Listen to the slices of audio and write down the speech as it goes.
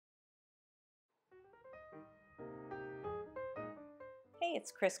Hey,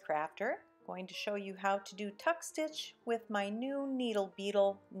 it's Kriskrafter, going to show you how to do tuck stitch with my new Needle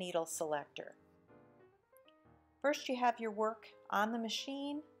Beetle needle selector. First, you have your work on the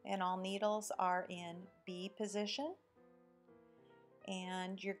machine and all needles are in B position.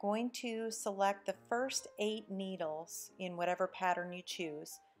 And you're going to select the first 8 needles in whatever pattern you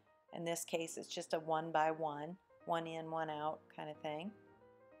choose. In this case, it's just a 1 by 1, 1 in, 1 out kind of thing.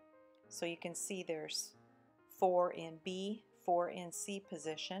 So you can see there's 4 in B, 4 in C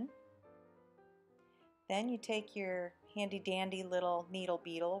position. Then you take your handy dandy little needle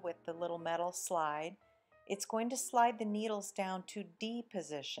beetle with the little metal slide. It's going to slide the needles down to D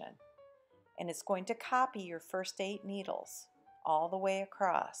position, and it's going to copy your first 8 needles all the way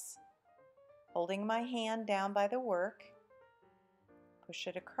across. Holding my hand down by the work, push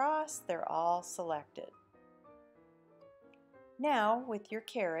it across, they're all selected. Now with your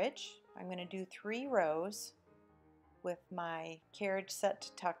carriage, I'm going to do 3 rows with my carriage set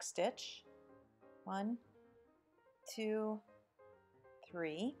to tuck stitch. 1, 2,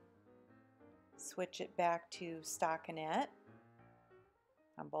 3. Switch it back to stockinette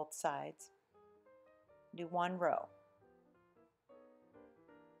on both sides. Do 1 row.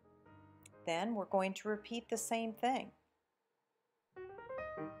 Then we're going to repeat the same thing.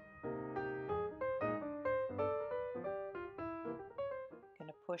 Going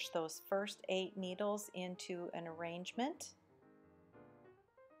to push those first 8 needles into an arrangement.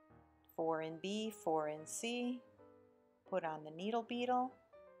 4 in B, 4 in C. Put on the needle beetle,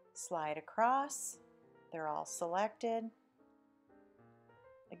 slide across, they're all selected.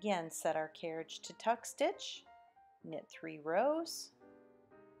 Again, set our carriage to tuck stitch, knit 3 rows.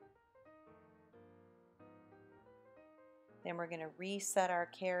 Then we're going to reset our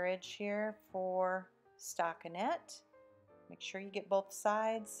carriage here for stockinette. Make sure you get both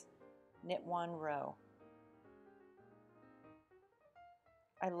sides, knit 1 row.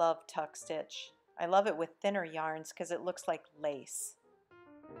 I love tuck stitch. I love it with thinner yarns because it looks like lace.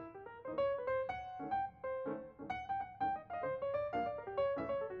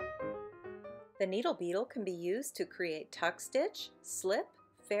 The needle beetle can be used to create tuck stitch, slip,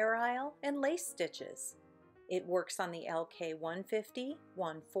 Fairisle, and lace stitches. It works on the LK150,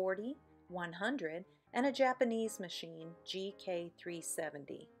 140, 100, and a Japanese machine,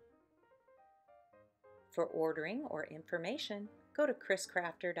 GK370. For ordering or information, go to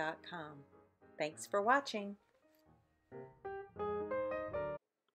kriskrafter.com. Thanks for watching.